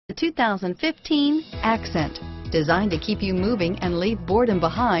The 2015 Accent. Designed to keep you moving and leave boredom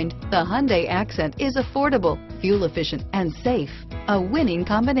behind, the Hyundai Accent is affordable, fuel efficient, and safe. A winning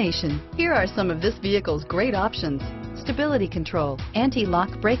combination. Here are some of this vehicle's great options: stability control,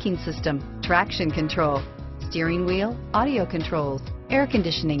 anti-lock braking system, traction control, steering wheel audio controls, air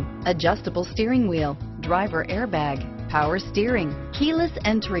conditioning, adjustable steering wheel, driver airbag, power steering, keyless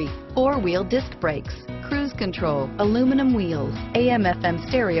entry, four-wheel disc brakes, cruise control, aluminum wheels, AM/FM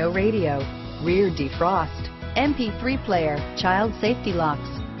stereo radio, rear defrost, MP3 player, child safety locks,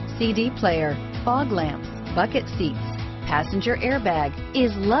 CD player, fog lamps, bucket seats, passenger airbag.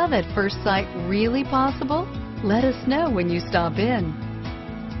 Is love at first sight really possible? Let us know when you stop in.